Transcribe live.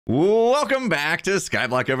Welcome back to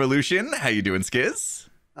Skyblock Evolution. How you doing, Skizz?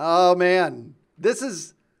 Oh man, this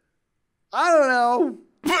is, I don't know.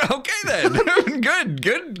 Okay then.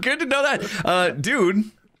 Good to know that. Dude,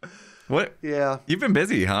 what? Yeah. You've been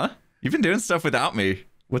busy, huh? You've been doing stuff without me.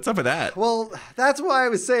 What's up with that? Well, that's why I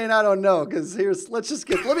was saying I don't know, because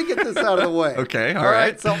let me get this out of the way. Okay, all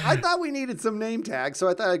right. So I thought we needed some name tags, so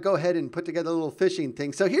I thought I'd go ahead and put together a little fishing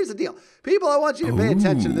thing. So here's the deal, people. I want you to pay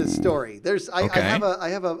attention to this story. There's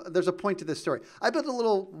a point to this story. I built a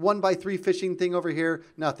little 1x3 fishing thing over here.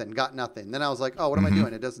 Got nothing. Then I was like, oh, what am I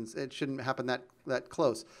doing? It shouldn't happen that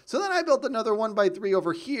close. So then I built another 1x3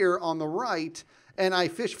 over here on the right, and I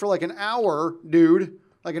fished for like an hour, dude.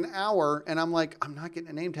 Like an hour, and I'm like, I'm not getting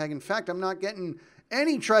a name tag. In fact, I'm not getting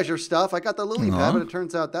any treasure stuff. I got the lily pad, but it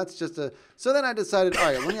turns out that's just a... So then I decided, all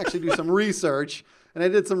right, let me actually do some research. And I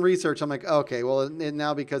did some research. I'm like, okay, well,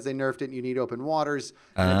 now because they nerfed it, you need open waters.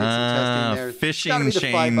 And I did some testing there. Fishing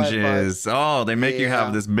changes. Oh, they make you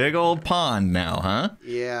have this big old pond now, huh?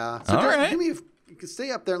 Yeah. So give me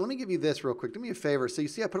stay up there. Let me give you this real quick. Do me a favor. So you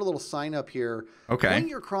see I put a little sign up here. Okay. Point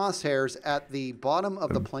your crosshairs at the bottom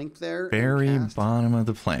of the plank there. Very bottom of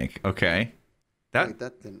the plank. Okay. Wait,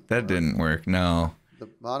 that didn't work. No. The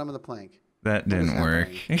bottom of the plank. That didn't work.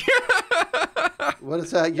 What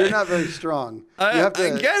is that? You're not very strong. I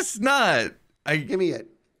guess not. Give me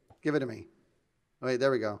it. Give it to me. Wait,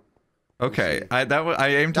 there we go. Okay, I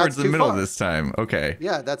aimed towards the middle this time. Okay.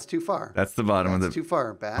 Yeah, that's too far. That's the bottom of the... too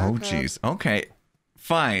far back. Oh, jeez. Okay.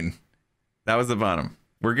 Fine. That was the bottom.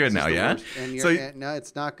 We're good now, yeah? No,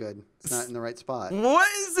 it's not good. It's not in the right spot.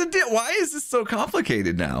 What is the deal? Why is this so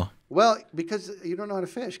complicated now? Well, because you don't know how to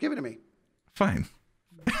fish. Give it to me. Fine.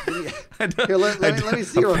 Here, let me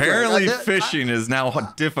see. Apparently, fishing is now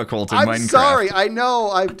difficult in Minecraft. I'm sorry. I know.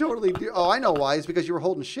 I totally do. Oh, I know why. It's because you were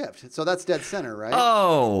holding shift. So that's dead center, right?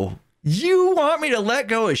 Oh, you want me to let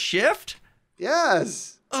go of shift?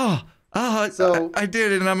 Yes. So I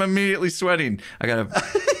did it, and I'm immediately sweating. I gotta.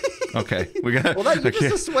 Okay, we got. Well, you're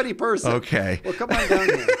just a sweaty person. Okay. Well, come on down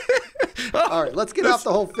here. All right, let's get off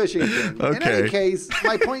the whole fishing thing. Okay. In any case,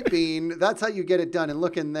 my point being, that's how you get it done. And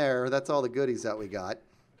look in there. That's all the goodies that we got.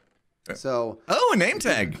 So. Oh, a name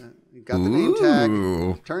tag. You got the name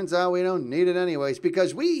tag. Turns out we don't need it anyways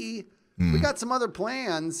because we got some other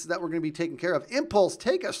plans that we're going to be taking care of. Impulse,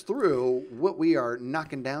 take us through what we are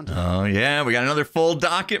knocking down today. Oh, yeah. We got another full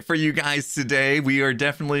docket for you guys today. We are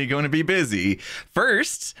definitely going to be busy.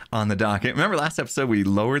 First on the docket, remember last episode we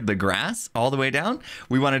lowered the grass all the way down?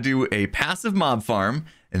 We want to do a passive mob farm.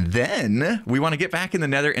 And then we want to get back in the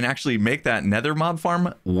nether and actually make that nether mob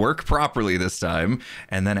farm work properly this time.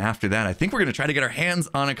 And then after that, I think we're going to try to get our hands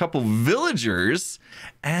on a couple villagers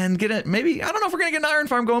and get it. Maybe, I don't know if we're going to get an iron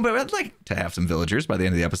farm going, but I'd like to have some villagers by the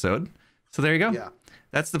end of the episode. So there you go. Yeah.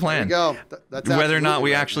 That's the plan. There you go. That's whether or not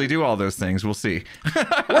we actually do all those things, we'll see.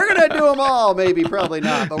 We're going to do them all, maybe, probably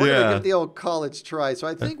not. But we're going to give the old college try. So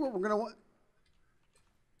I think what we're going to...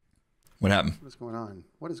 What happened? What's going on?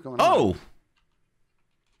 What is going on? Oh!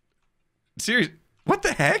 Serious? What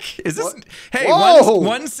the heck is this? What? Hey,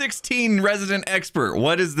 116 resident expert.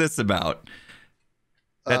 What is this about?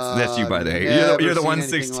 That's you, by the way. You're the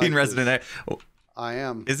 116 resident. I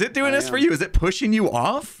am. Is it doing this for you? Is it pushing you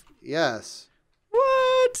off? Yes.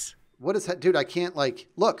 What? What is that, dude? I can't look.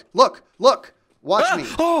 Watch me.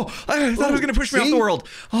 Oh, I thought it was gonna push me off the world.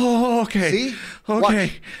 Oh, okay. See? Okay.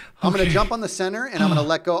 Watch. I'm gonna jump on the center and I'm gonna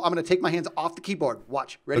let go. I'm gonna take my hands off the keyboard.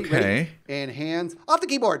 Watch. Ready? Okay. Ready? And hands off the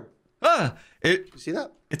keyboard. You see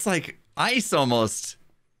that? It's like ice almost,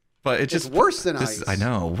 but it's worse than ice. I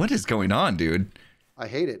know. What is going on, dude? I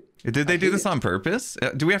hate it. Did they do this on purpose?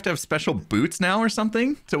 Do we have to have special boots now or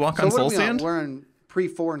something to walk on soul sand? We're on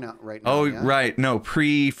pre-4 now, right now. Oh, yeah? right. No,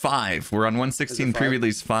 pre-5. We're on 116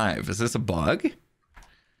 pre-release 5. Is this a bug?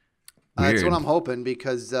 That's what I'm hoping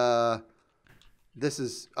because this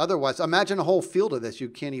is otherwise. Imagine a whole field of this. You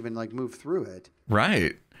can't even move through it.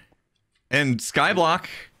 Right. And Skyblock,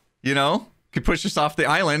 could push us off the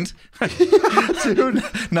island. Dude.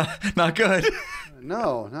 Not good.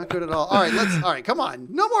 No, not good at all. All right, come on.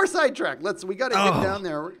 No more sidetrack. We got to get down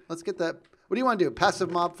there. Let's get that. What do you want to do?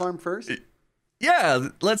 Passive mob farm first? Yeah,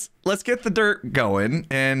 let's get the dirt going.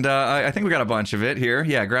 And I think we got a bunch of it here.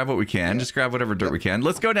 Yeah, grab what we can. Just grab whatever dirt we can.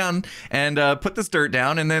 Let's go down and put this dirt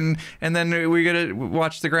down, and then we got to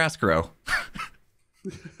watch the grass grow.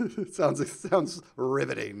 Sounds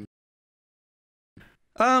riveting.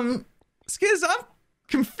 Skizz, I'm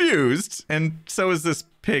confused, and so is this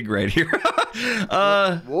pig right here.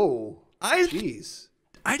 Whoa. Jeez.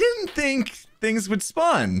 I didn't think things would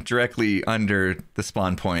spawn directly under the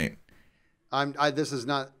spawn point. This is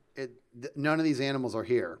not it. none of these animals are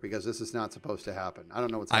here because this is not supposed to happen. I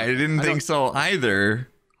don't know what's I happening. didn't think so either.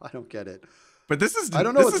 I don't get it. But this is I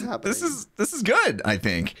don't know what's happening. This is good, I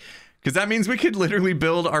think. Because that means we could literally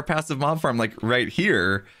build our passive mob farm like right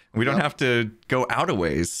here. We don't have to go out a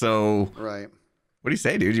ways. So right. What do you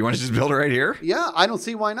say, dude? You want to just build it right here? Yeah, I don't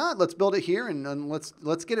see why not. Let's build it here and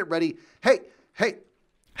let's get it ready. Hey.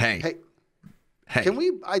 Can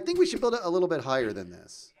we? I think we should build it a little bit higher than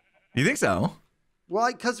this. You think so?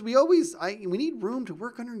 Well, because we need room to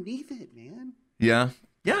work underneath it, man. Yeah.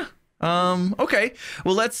 Okay.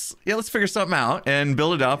 Well, let's figure something out and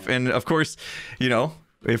build it up. And of course,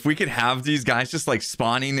 if we could have these guys just like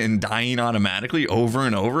spawning and dying automatically over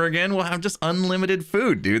and over again, we'll have just unlimited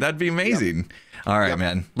food, dude. That'd be amazing. Yep. All right,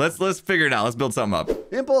 man. Let's figure it out. Let's build something up.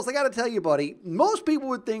 Impulse, I got to tell you, buddy, most people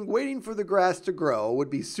would think waiting for the grass to grow would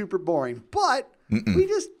be super boring, but we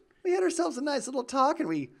had ourselves a nice little talk and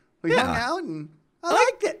we hung out and I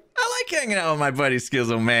liked it. I like hanging out with my buddy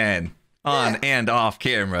Skizzo, man, on and off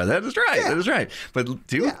camera. That is right. That is right. But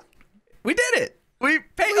dude, we did it. A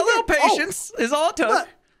little patience is all it took. But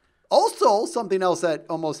also, something else that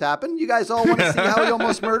almost happened. You guys all want to see how he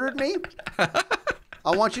almost murdered me?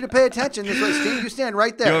 I want you to pay attention. This way, Steve, you stand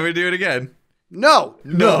right there. You want me to do it again? No,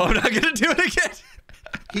 I'm not going to do it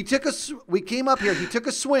again. We came up here. He took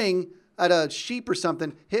a swing at a sheep or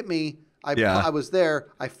something, hit me. I was there.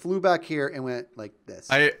 I flew back here and went like this.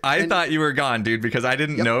 I thought you were gone, dude, because I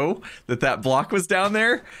didn't know that block was down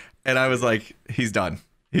there. And I was like, he's done.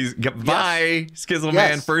 Bye, Skizzle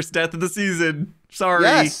Man. First death of the season.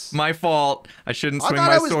 Sorry, my fault. I shouldn't swing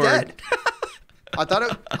my sword. Dead. I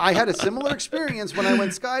thought I had a similar experience when I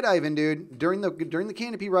went skydiving, dude. During the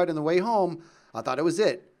canopy ride on the way home, I thought it was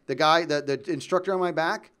it. The guy, the instructor on my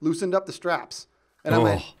back, loosened up the straps, and I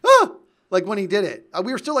went, ah! Like when he did it.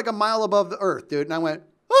 We were still like a mile above the earth, dude, and I went,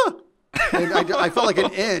 ah! And I felt like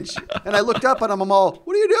an inch, and I looked up at him. I'm all,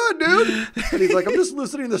 "What are you doing, dude?" And he's like, "I'm just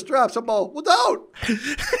loosening the straps." I'm all, "Well, don't."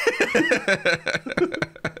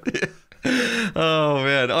 Oh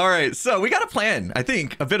man. All right. So we got a plan. I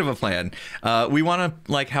think a bit of a plan. We want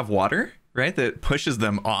to like have water, right? That pushes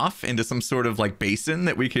them off into some sort of like basin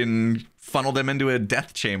that we can funnel them into a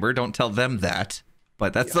death chamber. Don't tell them that,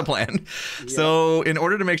 but that's the plan. Yeah. So in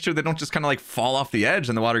order to make sure they don't just kind of like fall off the edge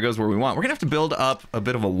and the water goes where we want, we're gonna have to build up a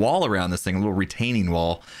bit of a wall around this thing, a little retaining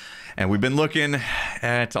wall. And we've been looking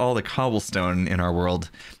at all the cobblestone in our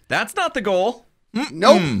world. That's not the goal.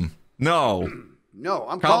 Nope. No. No,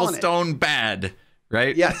 I'm cobblestone bad,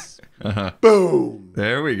 right? Yes. Boom.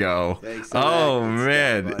 There we go. Oh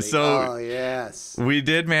man. So yes, we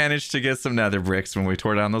did manage to get some nether bricks when we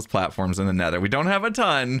tore down those platforms in the nether. We don't have a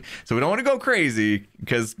ton, so we don't want to go crazy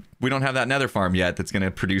because we don't have that nether farm yet that's going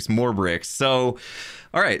to produce more bricks. So,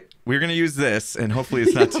 all right, we're going to use this, and hopefully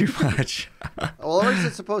it's not too much. Well, or is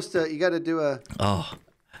it supposed to? You got to do a. Oh,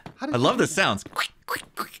 I love the sounds.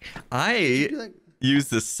 Use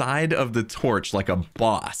the side of the torch like a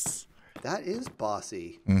boss. That is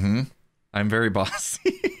bossy. Mm-hmm. I'm very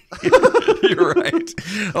bossy. You're right.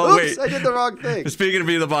 Oh, oops, wait. I did the wrong thing. Speaking of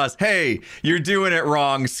being the boss, hey, you're doing it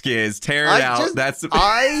wrong, Skizz. Tear it out.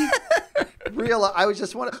 I realized I was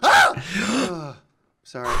just want to. Ah!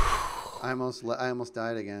 Sorry. I almost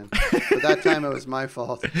died again. But that time it was my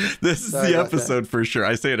fault. This is the episode for sure.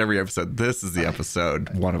 I say it every episode. This is the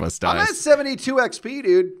episode one of us dies. I'm at 72 XP,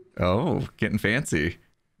 dude. Oh, getting fancy.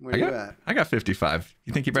 Where you at? I got 55.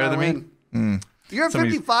 You think you're better than me? You're at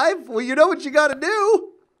 55? Well, you know what you got to do.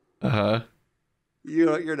 Uh-huh.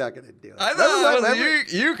 You're not going to do it. I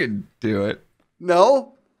thought you could do it.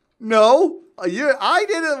 No. I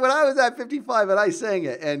did it when I was at 55, and I sang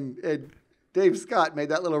it. And Dave Scott made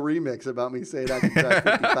that little remix about me saying I could try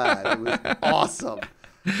 55. It was awesome.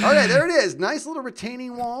 Okay, there it is. Nice little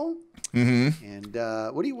retaining wall. Mm-hmm. And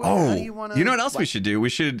how do you want to? You know what else we should do? We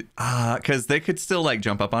should, because they could still like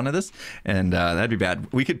jump up onto this, and that'd be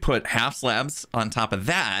bad. We could put half slabs on top of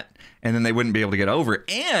that, and then they wouldn't be able to get over.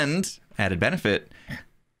 And added benefit,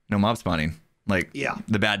 no mob spawning. Like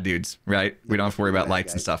the bad dudes, right? We don't have to worry about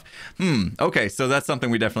lights and stuff. Okay, so that's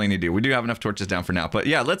something we definitely need to do. We do have enough torches down for now. But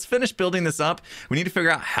yeah, let's finish building this up. We need to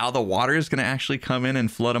figure out how the water is going to actually come in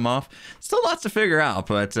and flood them off. Still lots to figure out,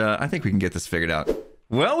 but I think we can get this figured out.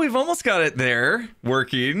 Well, we've almost got it there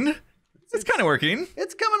working. It's kind of working.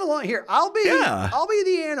 It's coming along here. I'll be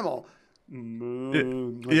the animal.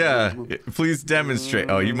 Yeah, please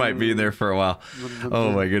demonstrate. Oh, you might be in there for a while.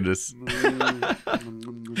 Oh my goodness.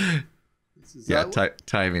 Yeah,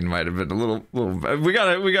 timing might have been a little. We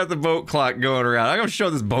got the boat clock going around. I'm gonna show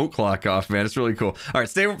this boat clock off, man. It's really cool. All right,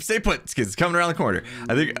 stay put, Skizz. It's coming around the corner.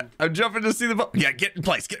 I think I'm jumping to see the boat. Yeah, get in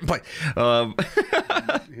place. Here I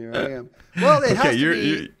am. Well, it has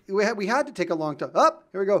to be. We had to take a long time. Up,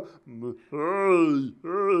 here we go.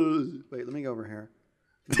 Wait, let me go over here.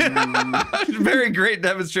 Very great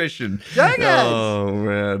demonstration. Dang it! Oh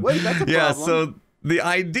man. Wait, that's a problem. Yeah. So the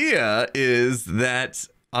idea is that.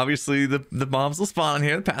 Obviously, the mobs will spawn on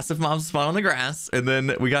here. The passive mobs will spawn on the grass. And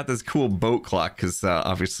then we got this cool boat clock because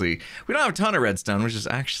obviously we don't have a ton of redstone, which is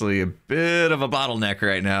actually a bit of a bottleneck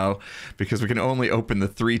right now because we can only open the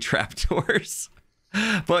 3 trapdoors.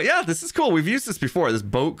 But yeah, this is cool. We've used this before. This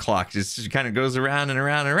boat clock just kind of goes around and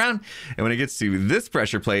around and around. And when it gets to this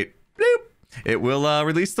pressure plate, bloop, it will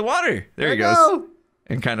release the water. There it goes.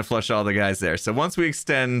 And kind of flush all the guys there. So once we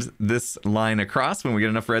extend this line across, when we get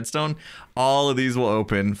enough redstone, all of these will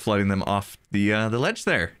open, flooding them off the ledge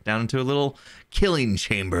there, down into a little killing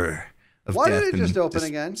chamber of Why death did it just open again?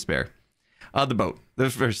 again? Despair. The boat.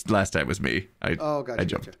 The last time was me. I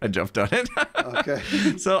jumped on it. Okay.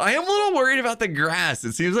 So I am a little worried about the grass.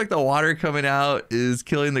 It seems like the water coming out is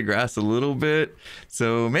killing the grass a little bit.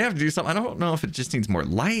 So may have to do something. I don't know if it just needs more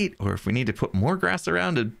light or if we need to put more grass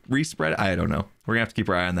around to respread it. I don't know. We're gonna have to keep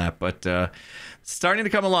our eye on that. But starting to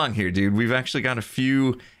come along here, dude. We've actually got a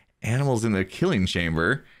few animals in the killing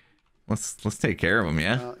chamber. Let's take care of them,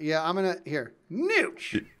 yeah? Yeah, I'm gonna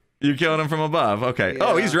nooch. You're killing him from above. Okay. Yeah.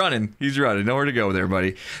 Oh, he's running. Nowhere to go there,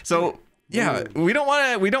 buddy. So yeah, we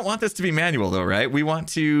don't want this to be manual though, right? We want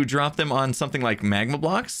to drop them on something like magma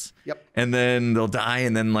blocks. Yep. And then they'll die,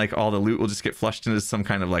 and then like all the loot will just get flushed into some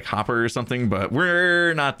kind of like hopper or something. But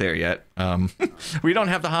we're not there yet. We don't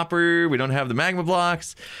have the hopper. We don't have the magma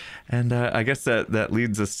blocks. And I guess that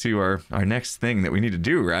leads us to our next thing that we need to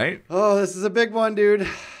do, right? Oh, this is a big one, dude.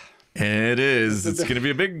 It is. It's going to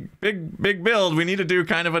be a big build. We need to do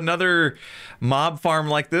kind of another mob farm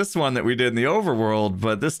like this one that we did in the overworld,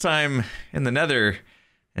 but this time in the nether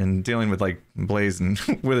and dealing with like blaze and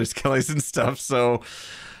wither skellies and stuff. So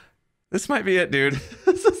this might be it, dude.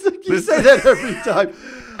 You say that every time.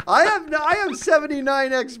 I have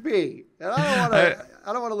 79 XP, and I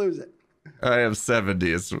don't want to lose it. I have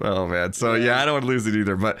 70 as well, man. So yeah, I don't want to lose it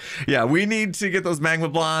either. But yeah, we need to get those magma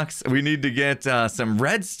blocks. We need to get some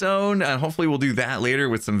redstone, and hopefully we'll do that later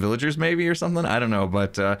with some villagers maybe or something. I don't know,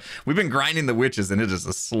 but we've been grinding the witches, and it is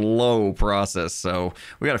a slow process. So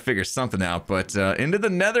we got to figure something out. But into the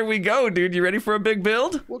nether we go, dude. You ready for a big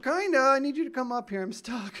build? Well, kinda. I need you to come up here. I'm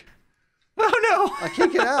stuck. Oh no! I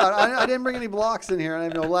can't get out. I didn't bring any blocks in here, and I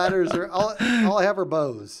have no ladders. Or all I have are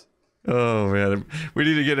bows. Oh man, we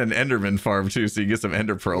need to get an Enderman farm too, so you get some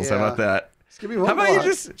Ender pearls. Yeah. How about that? Just give me one How about block.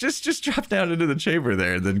 you just drop down into the chamber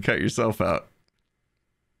there and then cut yourself out?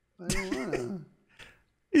 I don't wanna.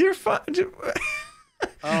 You're fine.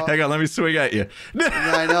 Hang on, let me swing at you.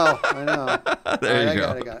 I know. There you go.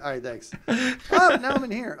 I got it. All right, thanks. Oh, now I'm in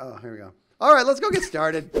here. Oh, here we go. All right, let's go get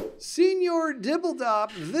started. Senior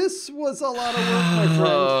Dibbledop, this was a lot of work, my friend.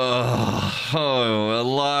 A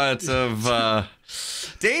lot of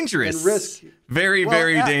dangerous and risk. Very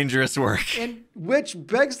dangerous work. And which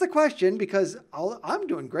begs the question, because I'm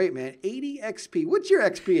doing great, man. 80 XP. What's your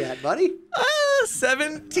XP at, buddy?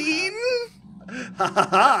 17.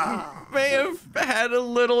 May have had a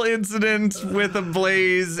little incident with a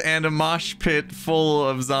blaze and a mosh pit full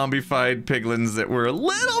of zombified piglins that were a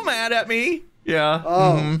little mad at me. Yeah.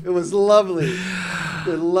 Oh, It was lovely.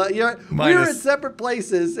 We were in separate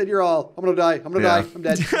places, and you're all, I'm going to die. I'm going to die. I'm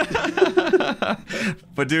dead.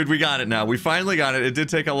 But, dude, we got it now. We finally got it. It did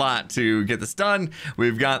take a lot to get this done.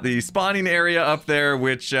 We've got the spawning area up there,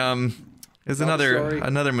 which is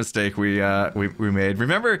another mistake we made.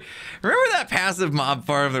 Remember that passive mob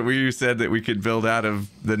farm that we said that we could build out of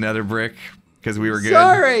the nether brick because we were good?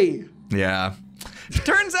 Sorry. Yeah.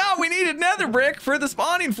 Turns out we needed nether brick for the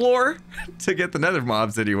spawning floor to get the nether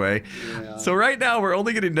mobs anyway. Yeah. So right now we're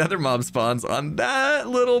only getting nether mob spawns on that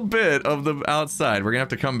little bit of the outside. We're gonna have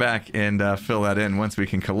to come back and fill that in once we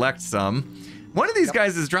can collect some. One of these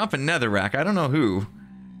guys is dropping netherrack. I don't know who.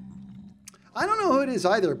 I don't know who it is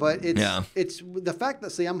either, but it's the fact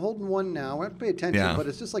that, see, I'm holding one now. We have to pay attention, but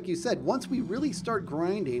it's just like you said. Once we really start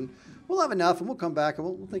grinding, we'll have enough, and we'll come back and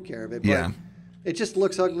we'll take care of it. But it just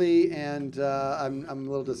looks ugly, and I'm a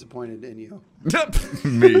little disappointed in you.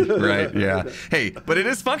 Me, right? Yeah. Hey, but it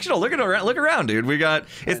is functional. Look around, dude. We got.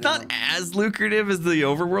 It's not as lucrative as the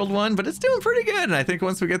overworld one, but it's doing pretty good. And I think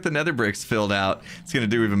once we get the nether bricks filled out, it's gonna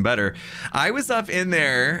do even better. I was up in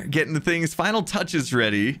there getting the things final touches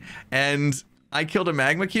ready, and I killed a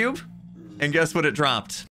magma cube, and guess what? It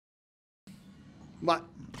dropped. What?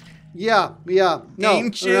 Yeah. No,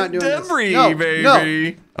 Ancient we're not doing debris, this. No, baby.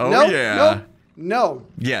 No, Oh, no, yeah. No.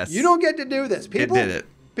 Yes. You don't get to do this. People, It did it.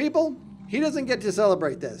 People, he doesn't get to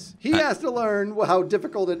celebrate this. He has to learn how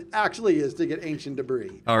difficult it actually is to get ancient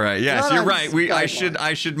debris. All right. Yes, Not you're on right. I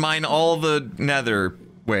Skyblock. should mine all the nether.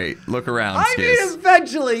 Wait, look around, I mean, Skizz.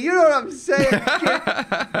 eventually. You know what I'm saying?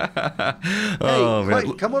 Oh, man.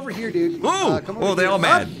 Wait, come over here, dude. Ooh! Come over Oh, they here. all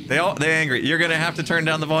mad. They angry. You're gonna have to turn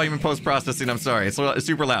down the volume in post-processing. I'm sorry. It's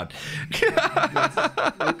super loud.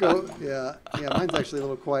 Yeah, mine's actually a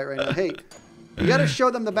little quiet right now. Hey, you gotta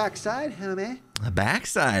show them the backside, huh, man? The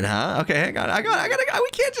backside, huh? Okay, hang on. I gotta. We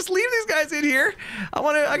can't just leave these guys in here. I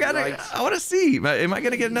wanna see. Am I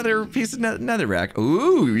gonna get another piece of netherrack?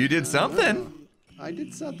 Ooh, you did something. I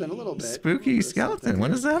did something a little bit. Spooky skeleton.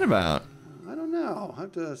 What is that about? I don't know. I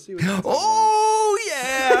have to see what that's Oh,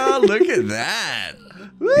 yeah. Look at that.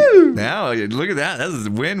 Woo! Now, look at that. That is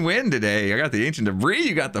win-win today. I got the ancient debris.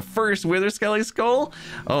 You got the first wither skelly skull.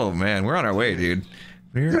 Oh, man. We're on our way, dude.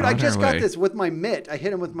 Dude, I just got this with my mitt. I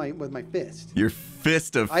hit him with my fist. Your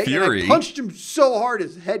fist of fury. I punched him so hard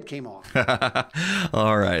his head came off.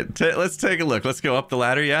 All right. Let's take a look. Let's go up the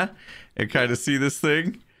ladder, yeah? And kind of see this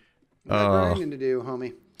thing. Grinding to do,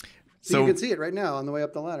 homie. So you can see it right now on the way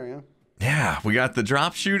up the ladder, yeah? Yeah, we got the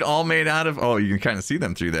drop chute all made out of, oh, you can kind of see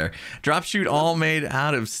them through there. Drop chute all made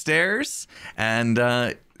out of stairs. And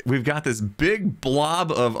we've got this big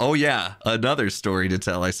blob of, oh yeah, another story to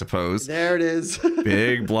tell, I suppose. There it is.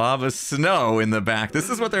 Big blob of snow in the back. This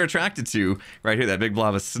is what they're attracted to right here, that big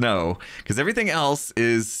blob of snow. Because everything else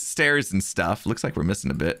is stairs and stuff. Looks like we're missing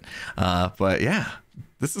a bit. But yeah,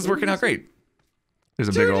 this is working out great. There's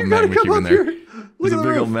a big old magma cube in there. There's a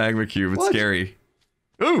big old magma cube. It's scary.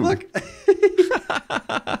 Ooh! Look.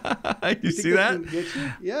 You see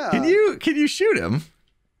that? Yeah. Can you shoot him?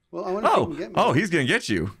 Well, I wonder if he can get me. Oh, he's gonna get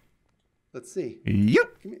you. Let's see.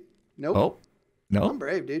 Yep. Nope. Oh, no. I'm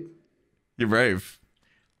brave, dude. You're brave.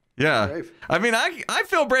 Yeah. Brave. I mean, I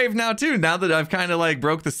feel brave now too. Now that I've kind of like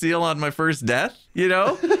broke the seal on my first death, you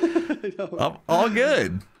know. I'm all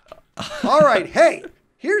good. All right. Hey,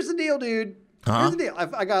 here's the deal, dude. Huh? Here's the deal.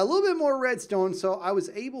 I got a little bit more redstone, so I was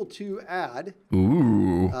able to add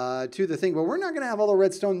to the thing. But we're not going to have all the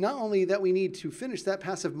redstone, not only that we need to finish that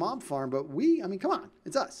passive mob farm, but I mean, come on.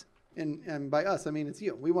 It's us. And by us, I mean, it's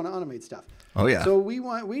you. We want to automate stuff. Oh, yeah. So we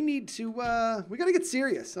got to get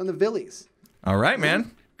serious on the villies. All right,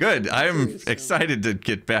 man. Good. I'm excited to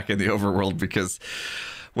get back in the overworld because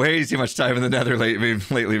way too much time in the nether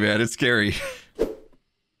lately, man. It's scary.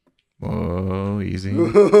 Whoa, easy.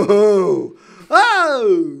 Whoa.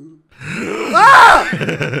 Oh! Ah!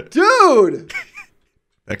 Dude!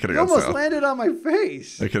 That could have You gone almost south. landed on my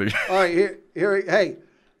face. That could have. All right,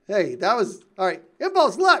 hey, that was all right.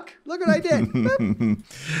 Impulse, look what I did. Boop.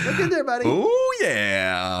 Look in there, buddy. Oh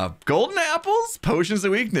yeah, golden apples, potions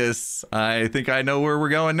of weakness. I think I know where we're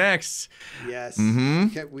going next. Yes.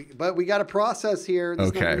 Mm-hmm. Okay, but we got a process here. This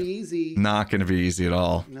is not gonna be easy. Not gonna be easy at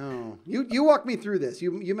all. No. You walk me through this.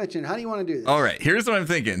 You mentioned how do you want to do this? All right. Here's what I'm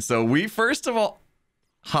thinking. So we first of all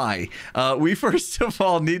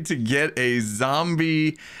need to get a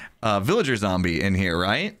zombie. Villager zombie in here,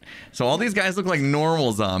 right? So all these guys look like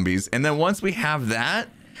normal zombies. And then once we have that,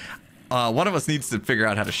 one of us needs to figure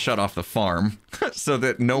out how to shut off the farm so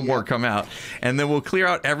that no more come out. And then we'll clear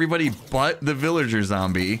out everybody but the villager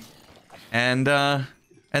zombie. And then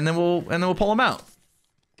we'll pull them out.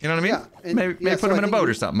 You know what I mean? Yeah. Maybe put them in a boat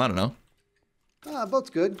or something. I don't know. Boat's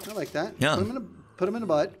good. I like that. Yeah. Put them in a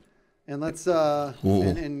boat. And let's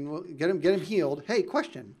and we'll get him healed. Hey,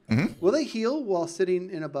 question: Will they heal while sitting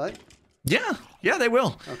in a butt? Yeah, they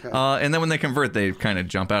will. Okay. And then when they convert, they kind of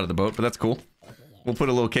jump out of the boat, but that's cool. We'll put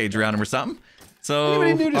a little cage around them or something. So,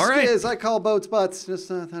 anybody new to all right. Skizz, I call boats butts. Just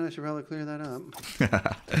thought I should probably clear that up.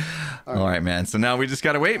 All right, man. So now we just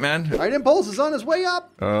gotta wait, man. All right, Impulse is on his way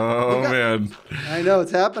up. Oh man. I know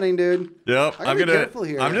it's happening, dude. Yep. I'm gonna be careful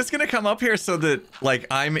here. I'm just gonna come up here so that like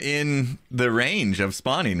I'm in the range of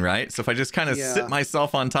spawning, right? So if I just kind of sit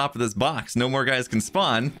myself on top of this box, no more guys can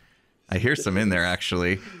spawn. I hear some in there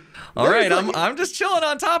actually. All right, I'm just chilling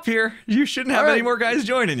on top here. You shouldn't have any more guys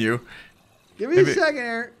joining you. Give me a second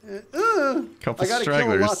here. Couple I gotta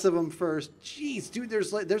stragglers. kill lots of them first. Jeez, dude,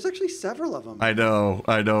 there's actually several of them. I know.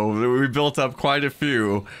 We built up quite a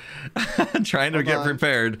few, trying to get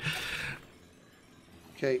prepared.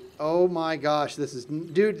 Okay. Oh my gosh,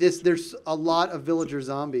 dude. There's a lot of villager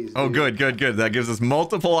zombies. Dude. Oh, good. That gives us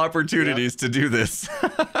multiple opportunities to do this.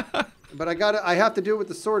 But I have to do it with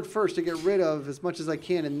the sword first to get rid of as much as I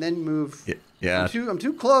can, and then move. Yeah. I'm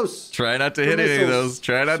too close. Try not to hit any of those.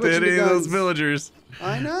 Try not to hit any of those villagers.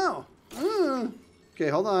 I know. Okay,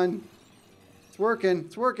 hold on. It's working.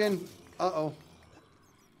 It's working. Uh-oh.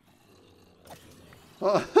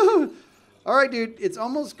 Oh. All right, dude. It's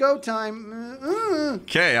almost go time.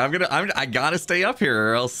 Okay, I gotta stay up here,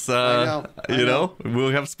 or else I know we'll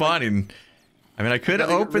have spawning. I mean, I could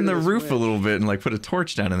open the roof a little bit and like put a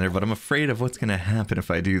torch down in there, but I'm afraid of what's gonna happen if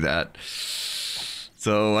I do that.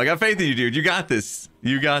 So I got faith in you, dude. You got this.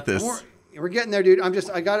 You got this. We're getting there, dude.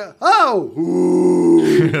 I gotta. Oh! Ooh.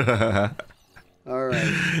 All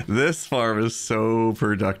right. This farm is so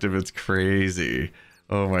productive. It's crazy.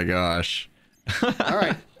 Oh my gosh. All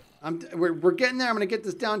right. We're getting there. I'm going to get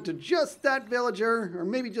this down to just that villager, or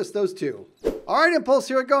maybe just those two. All right, Impulse,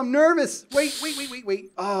 here we go. I'm nervous.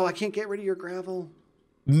 Wait. Oh, I can't get rid of your gravel.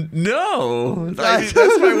 No. That's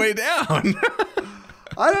my way down.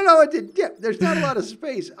 I don't know what to do. There's not a lot of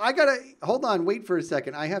space. I got to, hold on, wait for a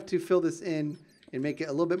second. I have to fill this in and make it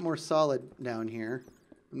a little bit more solid down here.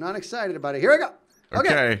 I'm not excited about it. Here we go.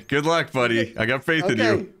 Okay, good luck, buddy. Okay. I got faith in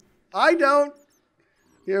you. I don't.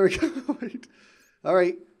 Here we go. Wait. All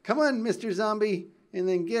right. Come on, Mr. Zombie, and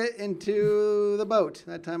then get into the boat.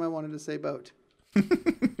 That time I wanted to say boat.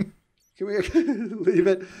 Can we leave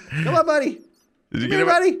it? Come on, buddy. Did you get him,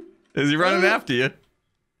 buddy? Is he running after you?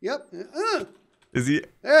 Yep. Is he?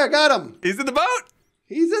 There, I got him. He's in the boat?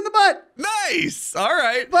 He's in the boat. Nice. All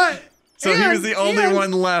right. So he was the only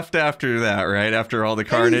one left after that, right? After all the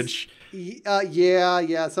carnage?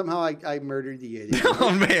 Yeah. Somehow I murdered the idiot.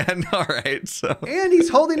 Oh, man. All right. So. And he's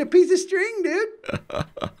holding a piece of string, dude.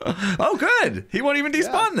 Oh, good. He won't even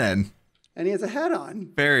despawn then. And he has a hat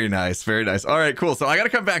on. Very nice. Very nice. All right, cool. So I got to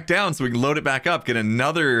come back down so we can load it back up, get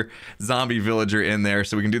another zombie villager in there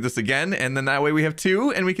so we can do this again. And then that way we have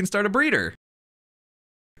two and we can start a breeder.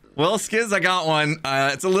 Well, Skizz, I got one.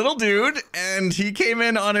 It's a little dude, and he came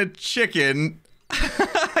in on a chicken.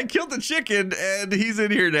 I killed the chicken, and he's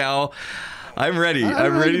in here now. I'm ready.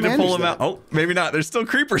 I'm ready to pull him out. Oh, maybe not. There's still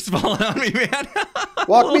creepers falling on me, man.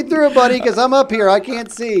 Walk me through it, buddy, because I'm up here. I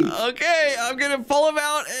can't see. Okay, I'm going to pull him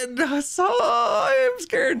out, and I'm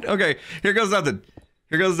scared. Okay, here goes nothing.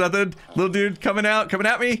 Here goes nothing. Little dude coming out, coming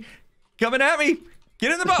at me. Coming at me.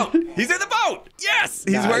 Get in the boat. He's in the boat. Yes.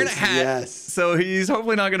 He's wearing a hat. Yes. So he's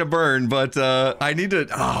hopefully not going to burn, but I need to.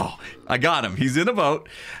 Oh, I got him. He's in a boat.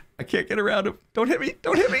 I can't get around him. Don't hit me.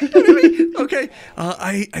 Don't hit me. Don't hit me. Okay.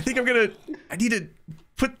 I think I need to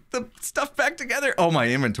put the stuff back together. Oh, my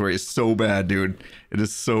inventory is so bad, dude. It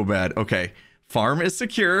is so bad. Okay. Farm is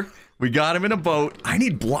secure. We got him in a boat. I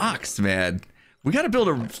need blocks, man. We got to build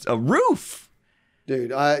a roof.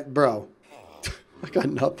 Dude, bro. I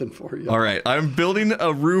got nothing for you. All right, I'm building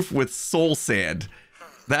a roof with soul sand.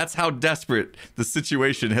 That's how desperate the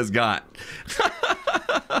situation has got.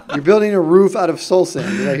 You're building a roof out of soul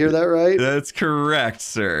sand. Did I hear that right? That's correct,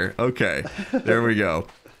 sir. Okay, there we go.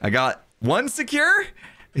 I got one secure.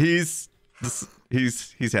 He's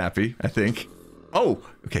happy, I think. Oh,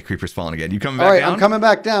 okay, creeper's falling again. You coming back down? I'm coming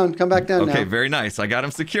back down. Come back down now. Okay, very nice. I got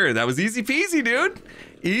him secure. That was easy peasy, dude.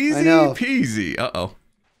 Easy peasy. Uh-oh.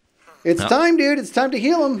 It's time, dude. It's time to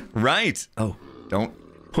heal him. Right. Oh, don't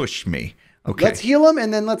push me. Okay. Let's heal him,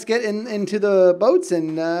 and then let's get into the boats,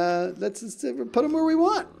 and let's put them where we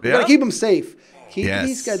want. We gotta keep them safe. Keep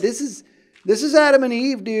these guys. This is Adam and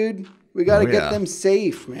Eve, dude. We gotta get them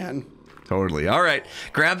safe, man. Totally. All right.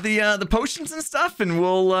 Grab the potions and stuff, and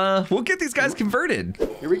we'll get these guys converted.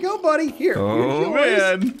 Here we go, buddy. Here. Oh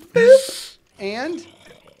man. Boop. And.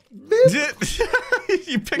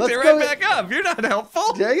 You picked it right back up. You're not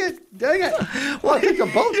helpful. Dang it. Well, I picked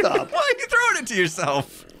them both up. Why are you throwing it to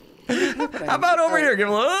yourself? How about over here? Give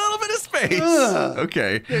a little bit of space.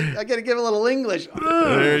 Okay. I got to give a little English.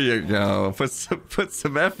 There you go. Put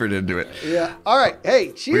some effort into it. Yeah. All right.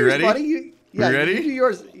 Hey, cheers, ready? buddy. You ready? You do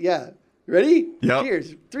yours. Yeah. Ready? Yep.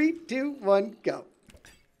 Cheers. 3, 2, 1, go.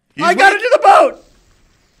 I got into the boat.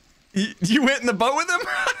 You went in the boat with him?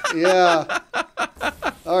 Yeah.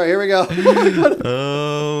 All right, here we go.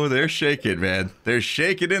 Oh, they're shaking, man. They're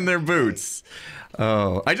shaking in their boots.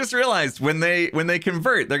 Oh, I just realized when they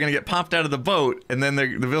convert, they're gonna get popped out of the boat, and then the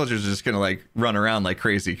villagers are just gonna like run around like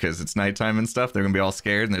crazy because it's nighttime and stuff. They're gonna be all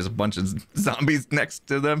scared, and there's a bunch of zombies next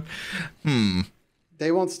to them.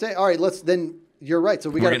 They won't stay. All right, then. You're right. So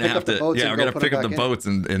we got to pick up the boats. Yeah, we're gonna pick up the boats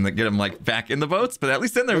and get them like back in the boats. But at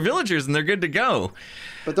least then they're villagers and they're good to go.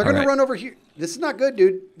 But they're gonna run over here. This is not good,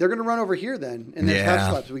 dude. They're gonna run over here then, and then time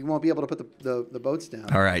slips. We won't be able to put the boats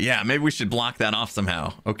down. All right. Yeah. Maybe we should block that off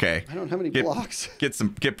somehow. Okay. I don't have any blocks.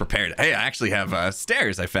 Get prepared. Hey, I actually have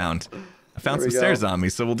stairs. I found some stairs on me,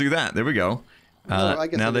 so we'll do that. There we go. I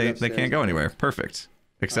guess now they can't go anywhere. Perfect.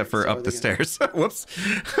 Except for up the stairs. Whoops.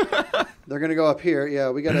 They're gonna go up here.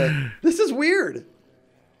 Yeah, we gotta. This is weird.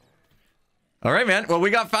 All right, man. Well,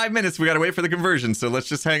 we got 5 minutes. We got to wait for the conversion. So let's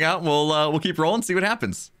just hang out. We'll keep rolling, see what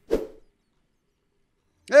happens.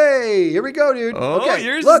 Hey, here we go, dude. Oh, okay,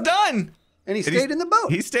 yours is done. And he stayed in the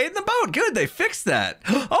boat. He stayed in the boat. Good. They fixed that.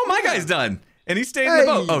 Oh, my guy's done. And he stayed in the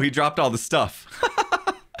boat. Oh, he dropped all the stuff.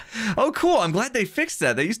 Oh, cool. I'm glad they fixed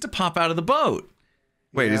that. They used to pop out of the boat.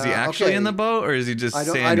 Wait, is he actually in the boat or is he just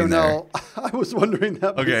standing there? I don't know. I was wondering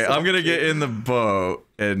that. Okay, I'm going to get in the boat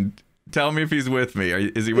and tell me if he's with me.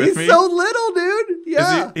 Is he with me? He's so little, dude.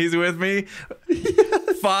 Yeah. He's with me?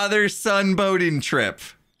 Yes. Father-son boating trip.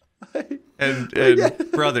 And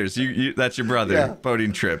brothers, that's your brother,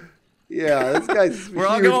 boating trip. Yeah, this guy's We're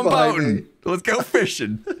all going boating. Let's go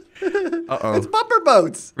fishing. Uh-oh. It's bumper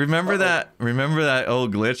boats. Remember that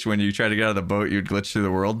old glitch when you tried to get out of the boat, you'd glitch through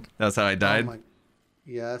the world? That's how I died.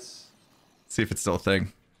 Yes. See if it's still a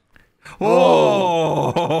thing.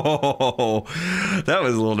 Oh, that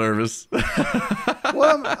was a little nervous.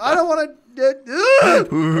 Well, I don't want to.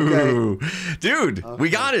 Ooh. Dude, we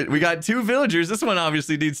got it. We got 2 villagers. This one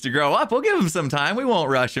obviously needs to grow up. We'll give him some time. We won't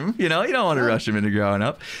rush him. You know, you don't want to rush him into growing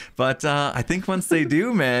up. But I think once they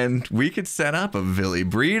do, man, we could set up a villy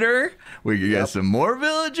breeder. We could get some more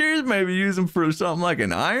villagers. Maybe use them for something like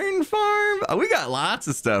an iron farm. We got lots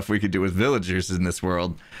of stuff we could do with villagers in this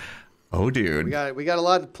world. Oh, dude. We got a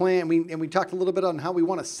lot to plan. We talked a little bit on how we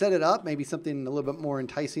want to set it up. Maybe something a little bit more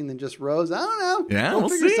enticing than just rows. I don't know. Yeah, we'll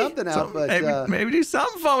figure see. something out. But maybe do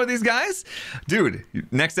something fun with these guys. Dude,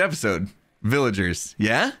 next episode, villagers.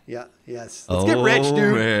 Yeah? Yeah, yes. Let's get rich,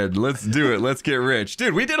 dude. Man, let's do it. Let's get rich.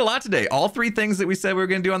 Dude, we did a lot today. All 3 things that we said we were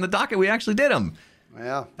going to do on the docket, we actually did them.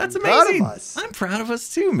 Yeah, that's amazing. I'm proud of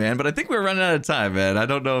us too, man. But I think we're running out of time, man. I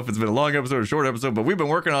don't know if it's been a long episode or a short episode, but we've been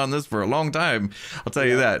working on this for a long time. I'll tell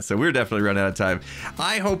you that. So we're definitely running out of time.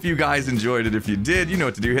 I hope you guys enjoyed it. If you did, you know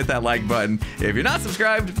what to do. Hit that like button. If you're not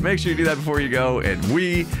subscribed, make sure you do that before you go. And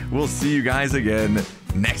we will see you guys again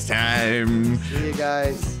next time. See you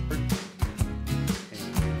guys.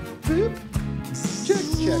 Boop. Check.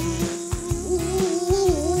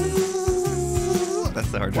 That's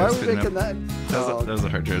the hard drive spinning up. Why are we making that? That was a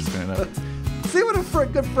hard drive spinning up. See what a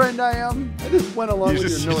good friend I am? I just went along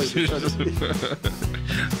with your noise.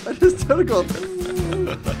 I just had to go.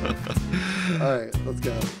 All right, let's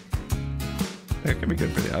go. That could be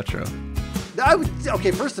good for the outro.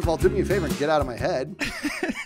 Okay, first of all, do me a favor and get out of my head.